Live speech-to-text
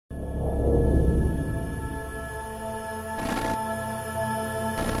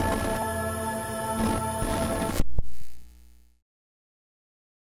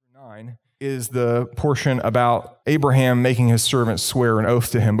9 is the portion about Abraham making his servant swear an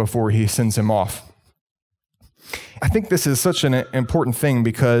oath to him before he sends him off. I think this is such an important thing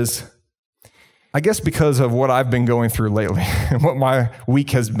because of what I've been going through lately and what my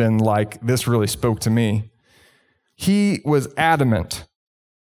week has been like, this really spoke to me. He was adamant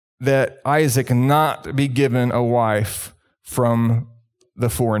that Isaac not be given a wife from the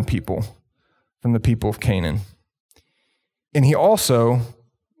foreign people, from the people of Canaan. And he also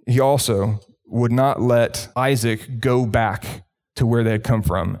would not let Isaac go back to where they had come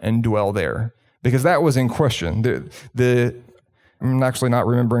from and dwell there, because that was in question. I'm actually not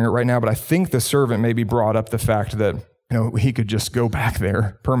remembering it right now, but I think the servant maybe brought up the fact that he could just go back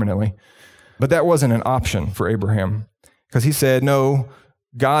there permanently. But that wasn't an option for Abraham, because he said, no,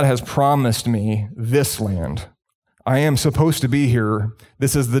 God has promised me this land. I am supposed to be here.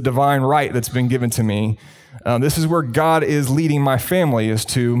 This is the divine right that's been given to me. This is where God is leading my family, is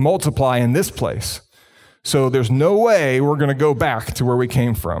to multiply in this place. So there's no way we're going to go back to where we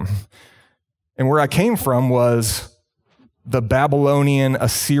came from. And where I came from was the Babylonian,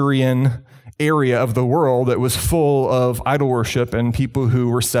 Assyrian area of the world that was full of idol worship and people who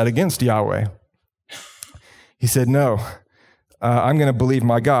were set against Yahweh. He said, no, I'm going to believe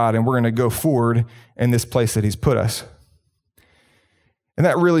my God, and we're going to go forward in this place that he's put us. And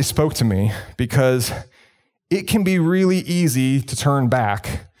that really spoke to me, because it can be really easy to turn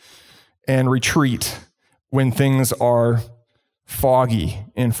back and retreat when things are foggy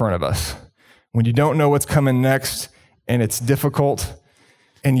in front of us, when you don't know what's coming next and it's difficult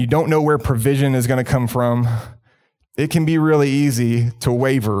and you don't know where provision is going to come from. It can be really easy to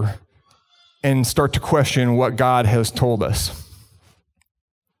waver and start to question what God has told us.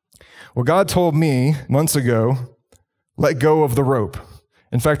 Well, God told me months ago, let go of the rope.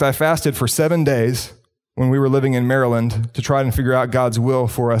 In fact, I fasted for 7 days when we were living in Maryland to try and figure out God's will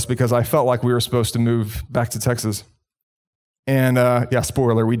for us, because I felt like we were supposed to move back to Texas. And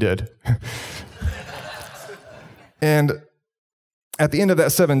spoiler, we did. And at the end of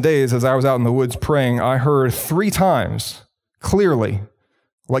that 7 days, as I was out in the woods praying, I heard 3 times clearly,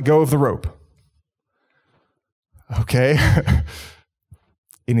 let go of the rope. Okay.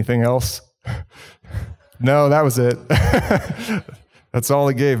 Anything else? No, that was it. That's all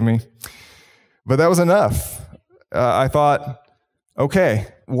he gave me. But that was enough. I thought, okay,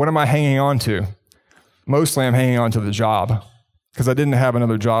 what am I hanging on to? Mostly I'm hanging on to the job, because I didn't have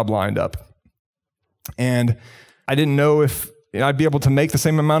another job lined up. And I didn't know if I'd be able to make the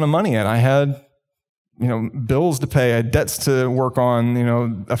same amount of money. And I had, bills to pay, I had debts to work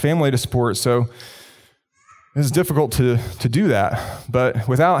on, a family to support. So it was difficult to do that. But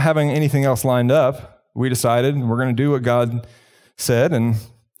without having anything else lined up, we decided we're going to do what God said, and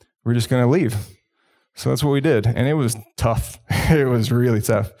we're just going to leave. So that's what we did. And it was tough. It was really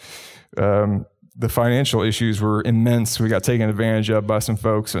tough. The financial issues were immense. We got taken advantage of by some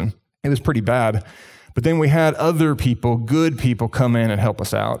folks, and it was pretty bad. But then we had other people, good people, come in and help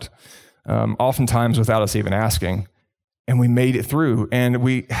us out, oftentimes without us even asking. And we made it through. And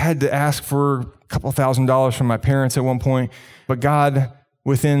we had to ask for a couple $1,000s from my parents at one point. But God,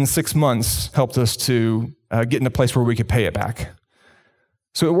 within 6 months, helped us to get in a place where we could pay it back.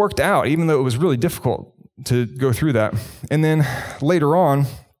 So it worked out, even though it was really difficult to go through that. And then later on,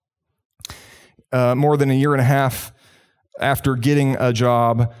 more than a year and a half after getting a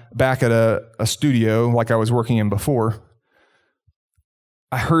job back at a studio like I was working in before,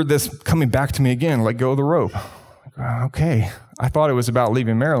 I heard this coming back to me again, let go of the rope. Okay, I thought it was about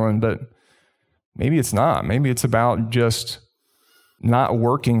leaving Maryland, but maybe it's not. Maybe it's about just not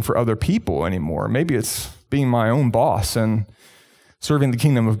working for other people anymore. Maybe it's being my own boss and serving the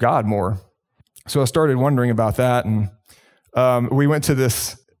kingdom of God more. So I started wondering about that, and we went to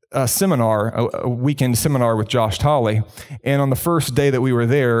this seminar, a weekend seminar with Josh Tolley, and on the first day that we were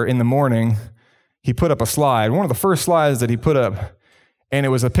there in the morning, he put up a slide, one of the first slides that he put up, and it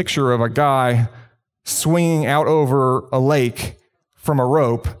was a picture of a guy swinging out over a lake from a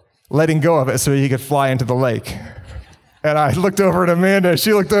rope, letting go of it so he could fly into the lake. And I looked over at Amanda,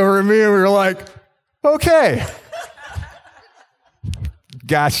 she looked over at me, and we were like, okay.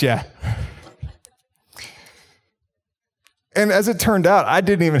 Gotcha. And as it turned out, I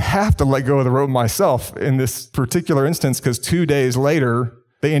didn't even have to let go of the rope myself in this particular instance, because 2 days later,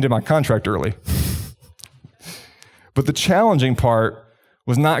 they ended my contract early. But the challenging part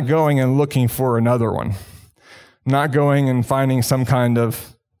was not going and looking for another one, not going and finding some kind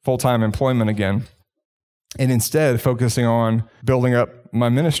of full-time employment again, and instead focusing on building up my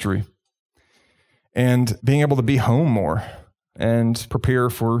ministry and being able to be home more and prepare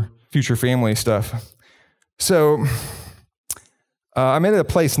for future family stuff. So I'm at a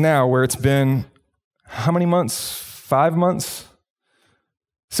place now where it's been, how many months? 5 months?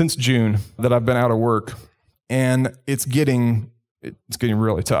 Since June that I've been out of work. And it's getting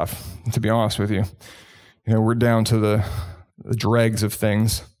really tough, to be honest with you. We're down to the dregs of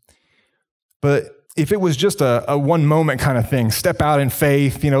things. But if it was just a one moment kind of thing, step out in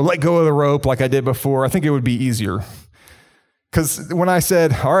faith, let go of the rope like I did before, I think it would be easier. Because when I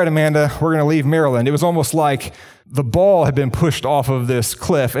said, all right, Amanda, we're going to leave Maryland, it was almost like the ball had been pushed off of this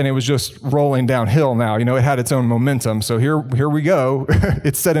cliff and it was just rolling downhill now. It had its own momentum. So here we go.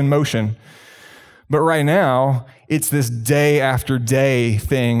 It's set in motion. But right now, it's this day after day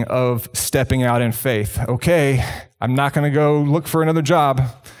thing of stepping out in faith. Okay, I'm not going to go look for another job.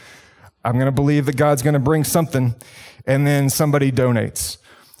 I'm going to believe that God's going to bring something, and then somebody donates,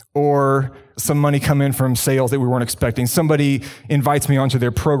 or some money come in from sales that we weren't expecting. Somebody invites me onto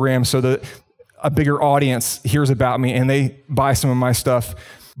their program so that a bigger audience hears about me and they buy some of my stuff.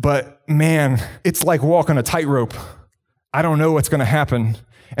 But man, it's like walking a tightrope. I don't know what's going to happen.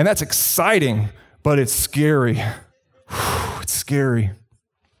 And that's exciting, but it's scary. It's scary.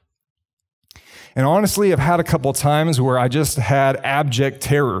 And honestly, I've had a couple times where I just had abject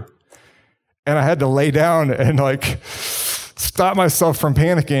terror. And I had to lay down and stop myself from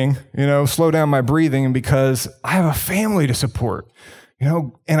panicking, slow down my breathing, because I have a family to support,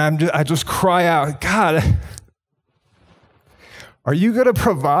 and I just cry out, God, are you going to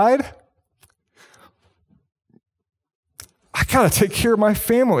provide? I got to take care of my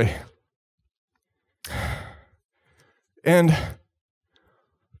family. And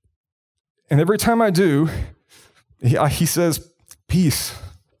every time I do, he says, peace.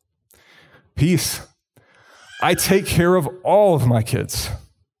 Peace. I take care of all of my kids.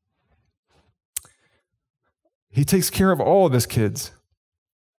 He takes care of all of his kids.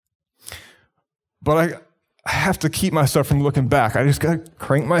 But I have to keep myself from looking back. I just got to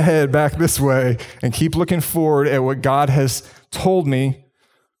crank my head back this way and keep looking forward at what God has told me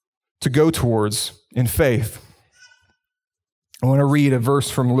to go towards in faith. I want to read a verse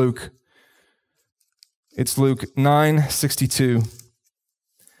from Luke. It's Luke 9:62.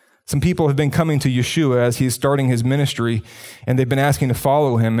 Some people have been coming to Yeshua as he's starting his ministry, and they've been asking to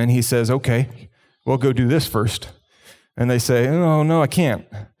follow him, and he says, okay, well, go do this first. And they say, oh, no, I can't.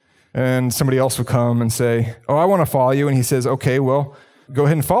 And somebody else will come and say, oh, I want to follow you. And he says, okay, well, go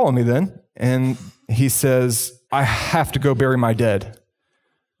ahead and follow me then. And he says, I have to go bury my dead.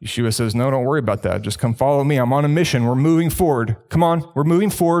 Yeshua says, no, don't worry about that. Just come follow me. I'm on a mission. We're moving forward. Come on, we're moving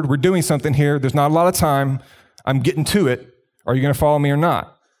forward. We're doing something here. There's not a lot of time. I'm getting to it. Are you going to follow me or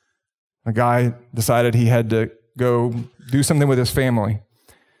not? A guy decided he had to go do something with his family.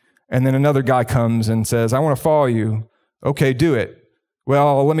 And then another guy comes and says, I want to follow you. Okay, do it.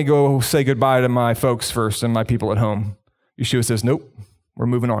 Well, let me go say goodbye to my folks first and my people at home. Yeshua says, nope, we're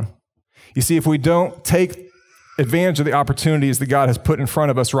moving on. You see, if we don't take advantage of the opportunities that God has put in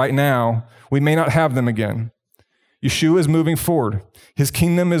front of us right now, we may not have them again. Yeshua is moving forward. His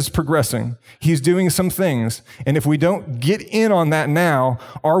kingdom is progressing. He's doing some things. And if we don't get in on that now,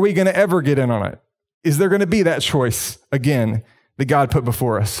 are we going to ever get in on it? Is there going to be that choice again that God put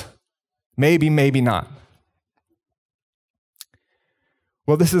before us? Maybe, maybe not.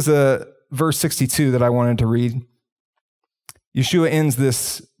 Well, this is a verse 62 that I wanted to read. Yeshua ends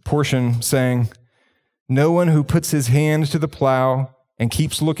this portion saying, no one who puts his hand to the plow and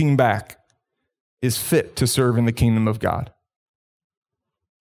keeps looking back is fit to serve in the kingdom of God.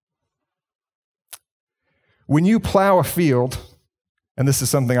 When you plow a field, and this is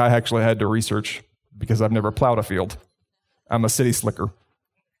something I actually had to research because I've never plowed a field. I'm a city slicker.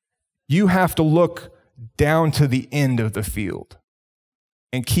 You have to look down to the end of the field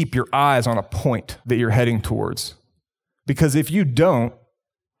and keep your eyes on a point that you're heading towards. Because if you don't,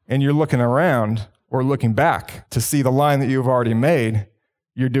 and you're looking around or looking back to see the line that you've already made,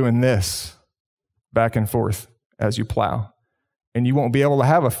 you're doing this back and forth as you plow. And you won't be able to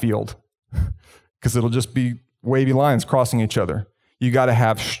have a field because it'll just be wavy lines crossing each other. You got to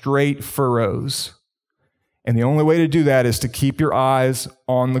have straight furrows. And the only way to do that is to keep your eyes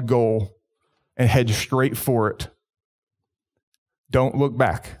on the goal and head straight for it. Don't look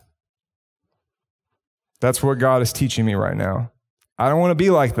back. That's what God is teaching me right now. I don't want to be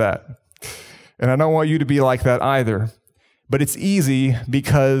like that. And I don't want you to be like that either. But it's easy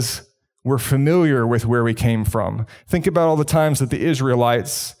because we're familiar with where we came from. Think about all the times that the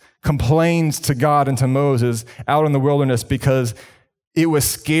Israelites complained to God and to Moses out in the wilderness because it was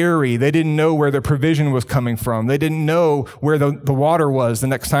scary. They didn't know where their provision was coming from. They didn't know where the water was the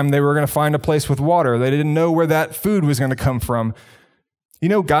next time they were going to find a place with water. They didn't know where that food was going to come from. You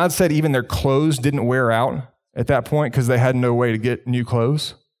know, God said even their clothes didn't wear out at that point because they had no way to get new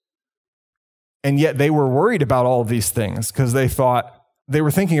clothes. And yet they were worried about all of these things because they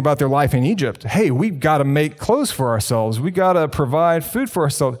were thinking about their life in Egypt. Hey, we've got to make clothes for ourselves. We got to provide food for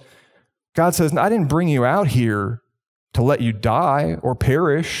ourselves. God says, I didn't bring you out here to let you die or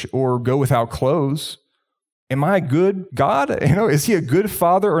perish or go without clothes. Am I a good God? Is he a good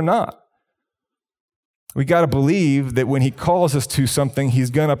father or not? We got to believe that when he calls us to something, he's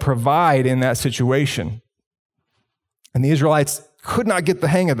going to provide in that situation. And the Israelites could not get the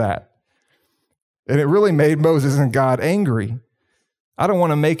hang of that. And it really made Moses and God angry. I don't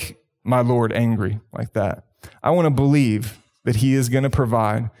want to make my Lord angry like that. I want to believe that he is going to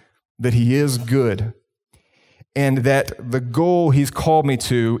provide, that he is good, and that the goal he's called me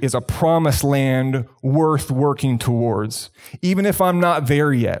to is a promised land worth working towards, even if I'm not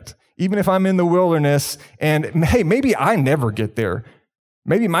there yet, even if I'm in the wilderness, and hey, maybe I never get there.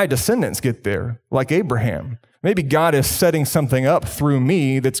 Maybe my descendants get there, like Abraham. Maybe God is setting something up through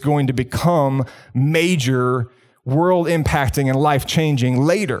me that's going to become major, world-impacting and life-changing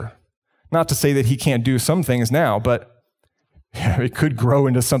later. Not to say that he can't do some things now, but it could grow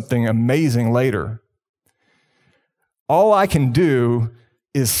into something amazing later. All I can do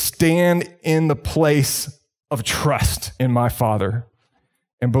is stand in the place of trust in my Father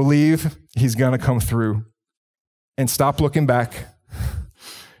and believe he's going to come through and stop looking back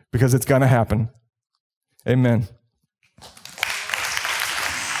because it's going to happen. Amen.